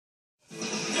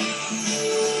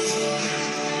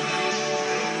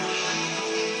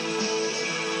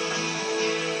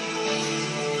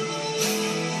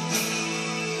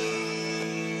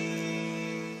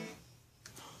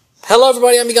Hello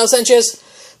everybody, I'm Miguel Sanchez.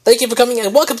 Thank you for coming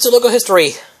and welcome to Logo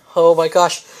History. Oh my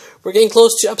gosh, we're getting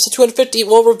close to episode 250.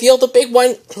 We'll reveal the big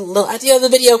one at the end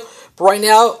of the video. But right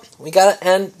now, we got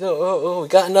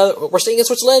another. We're staying in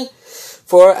Switzerland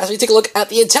as we take a look at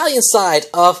the Italian side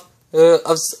of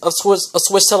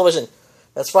Swiss television.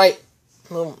 That's right.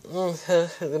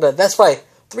 That's right.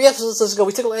 3 episodes ago,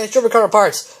 we took a look at his German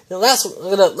counterparts. Last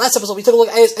episode, we took a look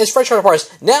at his French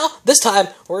counterparts. Now, this time,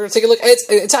 we're going to take a look at his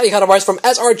Italian counterparts from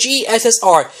SRG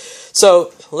SSR.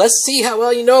 So, let's see how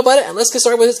well you know about it, and let's get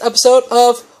started with this episode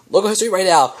of Logo History right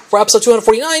now. For episode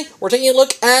 249, we're taking a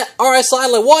look at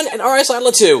RSI Line 1 and RSI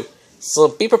Line 2. So,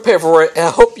 be prepared for it, and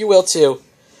I hope you will too.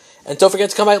 And don't forget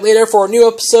to come back later for a new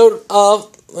episode of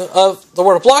The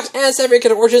World of Blocks and 7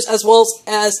 Kind of Origins, as well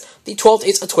as the 12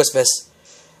 Days of Twistmas.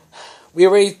 We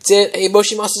already did a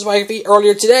Moshi Monsters biography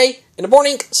earlier today in the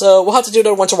morning, so we'll have to do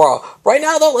another one tomorrow. Right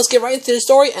now, though, let's get right into the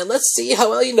story, and let's see how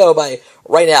well you know about it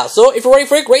right now. So, if you're ready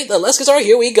for it, great, then let's get started.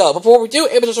 Here we go. Before we do,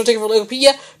 images are taken from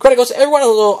Wikipedia. Credit goes to everyone,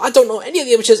 although I don't know any of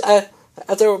the images out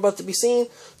there about to be seen.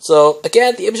 So,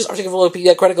 again, the images are taken from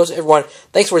Wikipedia. Credit goes to everyone.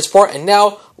 Thanks for your support, and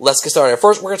now, let's get started.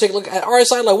 First, we're going to take a look at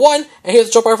RSI Line 1, and here's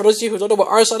the short part for those of you who don't know what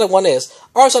RSI Line 1 is.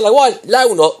 RSI Line 1, La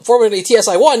Uno, formerly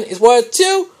TSI 1, is one of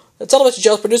two television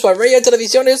shows produced by Radio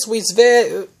Televisione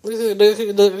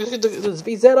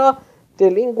Svizzera di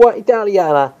Lingua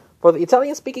Italiana for the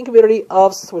Italian-speaking community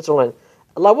of Switzerland.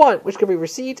 La One, which can be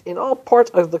received in all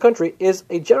parts of the country, is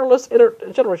a generalist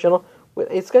general channel with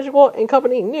a schedule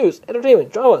encompassing news,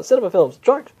 entertainment, drama, cinema films,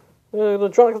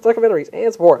 documentaries,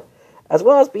 and sport, as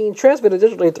well as being transmitted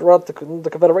digitally throughout the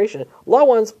Confederation. La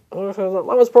One's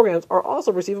programs are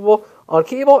also receivable on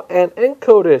cable and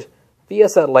encoded via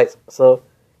satellites. So,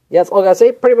 yeah, that's all I gotta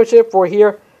say. Pretty much it for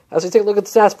here. As we take a look at the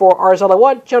stats for RSI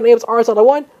 1, channel name is RSI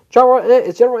 1. Genre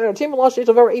is General Entertainment, launched date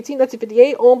November 18,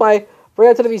 1958, owned by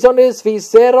Radio Televisione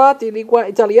Svizzera di Lingua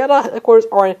Italiana. Headquarters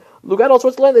are in Lugano,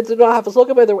 Switzerland. They do not have a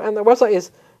slogan, but their website is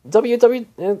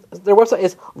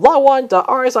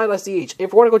la1.rsi.ch. If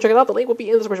you want to go check it out, the link will be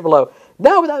in the description below.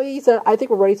 Now, with that being said, I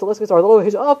think we're ready, so let's get started. The logo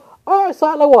of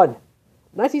RSI 1.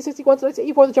 1961 to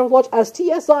 1984, the channel was launched as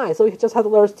TSI, so we just have the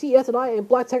letters T, S, and I in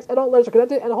black text, and all the letters are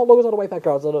connected, and the whole logo is on a white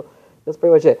background, so that's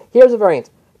pretty much it. Here's the variant.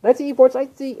 1984 to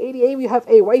 1988, we have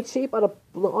a white shape on a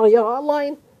yellow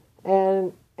outline,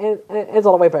 and it's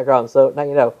on a white background, so now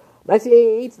you know.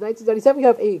 1988 to 1997, we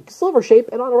have a silver shape,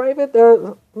 and on the right of it,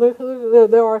 there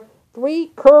are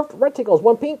 3 curved rectangles,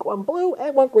 1 pink, 1 blue,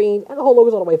 and 1 green, and the whole logo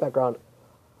is on a white background.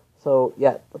 So,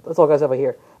 yeah, that's all guys have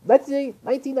here.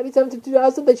 1997 to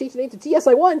 2000, they changed the name to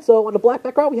TSI1, so on the black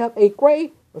background, we have a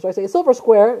gray, or should I say a silver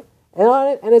square, and on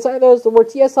it, and inside there's the word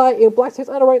TSI in black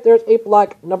text, on the right, there's a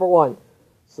black number 1.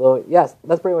 So, yes,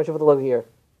 that's pretty much it for the logo here.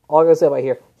 All I'm going to say about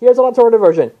here. Here's an alternative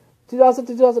version. 2000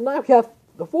 to 2009, we have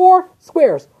the 4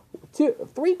 squares,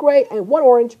 3 gray and 1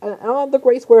 orange, and on the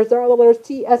gray squares, there are the letters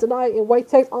T, S, and I in white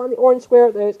text. On the orange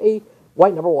square, there's a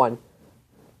white number 1.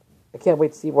 I can't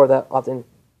wait to see more of that often.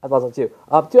 I'd love that too.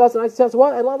 2009 to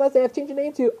 2001, and long that they have changed the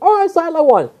name to RSI La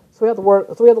 1. So we have the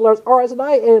letters R, S, and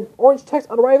I in orange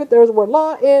text on the right of it. There's the word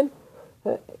La in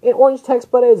orange text,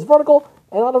 but it's vertical.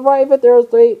 And on the right of it, there's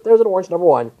an orange number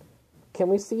 1. Can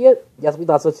we see it? Yes, we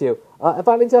thought so too. And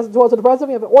finally, 2012 to the present,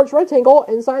 we have an orange rectangle.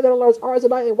 Inside there are letters R, S,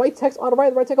 and I in white text. On the right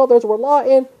of the rectangle, there's the word La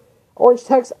in orange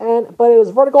text, but it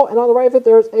is vertical. And on the right of it,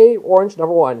 there's a orange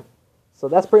number 1. So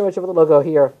that's pretty much it for the logo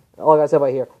here. All I gotta say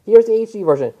about here. Here's the HD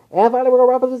version. And finally, we're gonna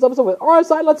wrap up this episode with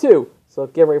RSI La 2. So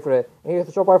get ready for that. And here's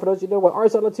the short part for those of you who know what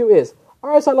RSI La 2 is.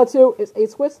 RSI La 2 is a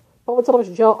Swiss public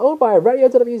television channel owned by Radio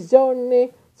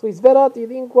Televisione Svizzera di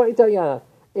Lingua Italiana.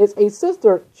 It's a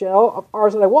sister channel of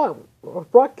RSI 1, the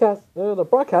broadcast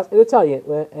in Italian.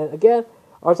 And again,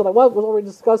 RSI 1 was already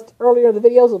discussed earlier in the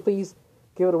video, so please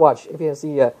give it a watch if you haven't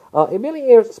seen it yet. It mainly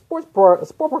airs sport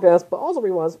programs, but also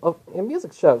reruns of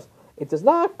music shows. It does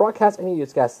not broadcast any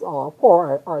newscasts. Oh,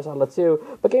 poor RSI La 2.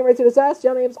 But getting right to the stats,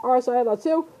 channel name is RSI La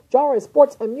 2. Genre is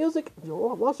sports and music.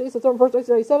 Launch date September 1st,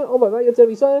 1997. Owned by Radio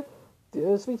Televisione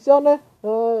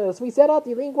Svizzera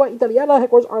di Lingua Italiana.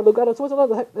 Headquarters are in Lugano,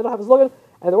 Switzerland. They don't have a slogan.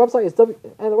 And the website is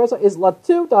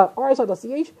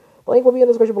la2.rsi.ch. The link will be in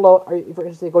the description below. If you're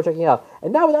interested, go check it out.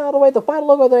 And now, with that out of the way, the final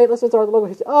logo of the night. Let's start the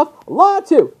logo of La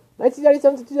 2.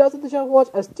 1997 to 2000, the channel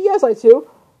was launched as TSI2.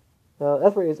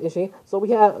 That's pretty interesting. So we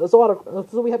have a silver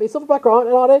background,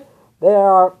 and on it there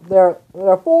are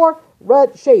 4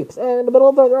 red shapes, and in the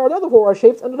middle there are another 4 red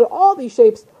shapes. And under all these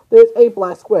shapes, there's a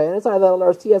black square, and inside that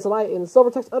there's T, S, and I in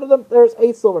silver text. Under them, there's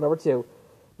a silver number 2.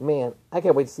 Man, I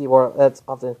can't wait to see more. That's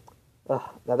often.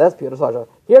 Now that's pure nostalgia.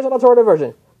 Here's an alternative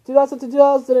version. 2000 to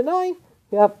 2009,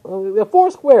 we have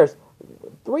 4 squares,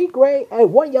 3 gray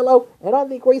and 1 yellow, and on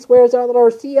the gray squares there are the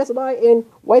letters T, S, and I in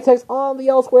white text. On the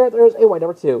yellow square there's a white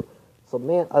number 2. So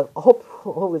man, I hope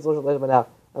it's social later by now.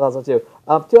 I thought so too.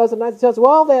 2009 to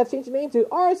 2012, they have changed the name to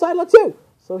RSI 2.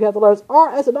 So we have the letters R,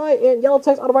 S, and I in yellow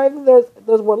text. On the right of it, there's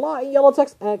the word law in yellow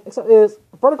text, and except it is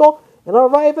vertical. And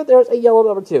on the right of it, there's a yellow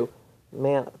number 2.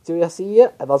 Man, do you see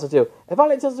it? I thought so too. And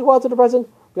finally, it says as well to the present,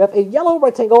 we have a yellow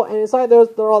rectangle, and inside there are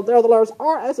the letters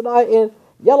R, S, and I in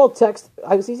yellow text.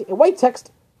 I can see in white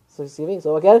text. So you see me?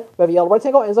 So again, we have a yellow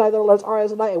rectangle, and inside there are the letters R,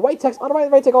 S, and I in white text. On the right of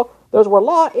the rectangle, there's the word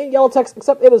law in yellow text,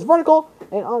 except it is vertical.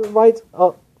 And on the right,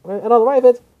 of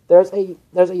it, there's a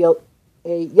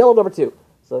yellow number 2.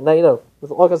 So now you know.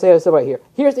 That's all I can say right here.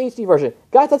 Here's the HD version.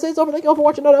 Guys, that's it. It's over. Thank you all for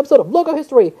watching another episode of Logo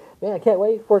History. Man, I can't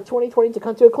wait for 2020 to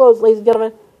come to a close, ladies and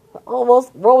gentlemen. We're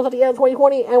almost at the end of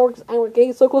 2020, and we're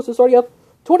getting so close to starting up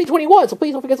 2021. So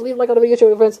please don't forget to leave a like on the video, show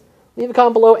your friends, leave a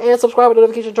comment below, and subscribe with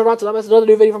notification turned on to not miss another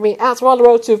new video from me as we're on the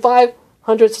road to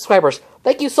 500 subscribers.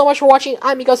 Thank you so much for watching.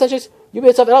 I'm Miguel Sanchez. You've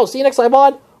been stuff, and I'll see you next time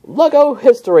on Logo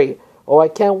History. Oh, I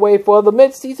can't wait for the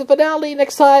mid-season finale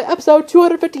next time. Episode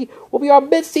 250 will be our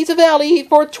mid-season finale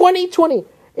for 2020.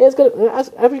 It's going to,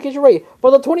 as you get ready for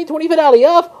the 2020 finale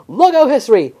of Logo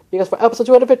History. Because for episode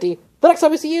 250, the next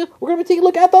time we see you, we're going to be taking a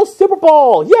look at the Super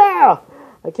Bowl. Yeah!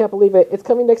 I can't believe it. It's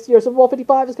coming next year. Super Bowl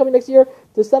 55 is coming next year.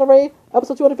 To celebrate,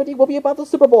 episode 250 will be about the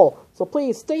Super Bowl. So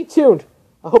please, stay tuned.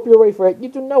 I hope you're ready for it. You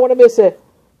do not want to miss it.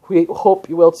 We hope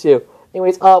you will too.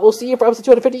 Anyways, we'll see you for episode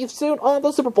 250 soon on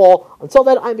the Super Bowl. Until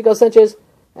then, I'm Miguel Sanchez,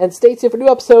 and stay tuned for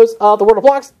new episodes of The World of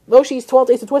Blocks, Moshi's 12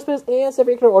 Days of Twistmas, and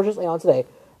 7 Year Origins on today.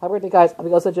 Have a great day, guys. I'm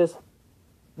Miguel Sanchez.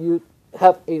 You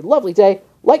have a lovely day.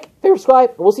 Like, favorite,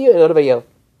 subscribe, and we'll see you in another video.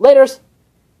 Laters!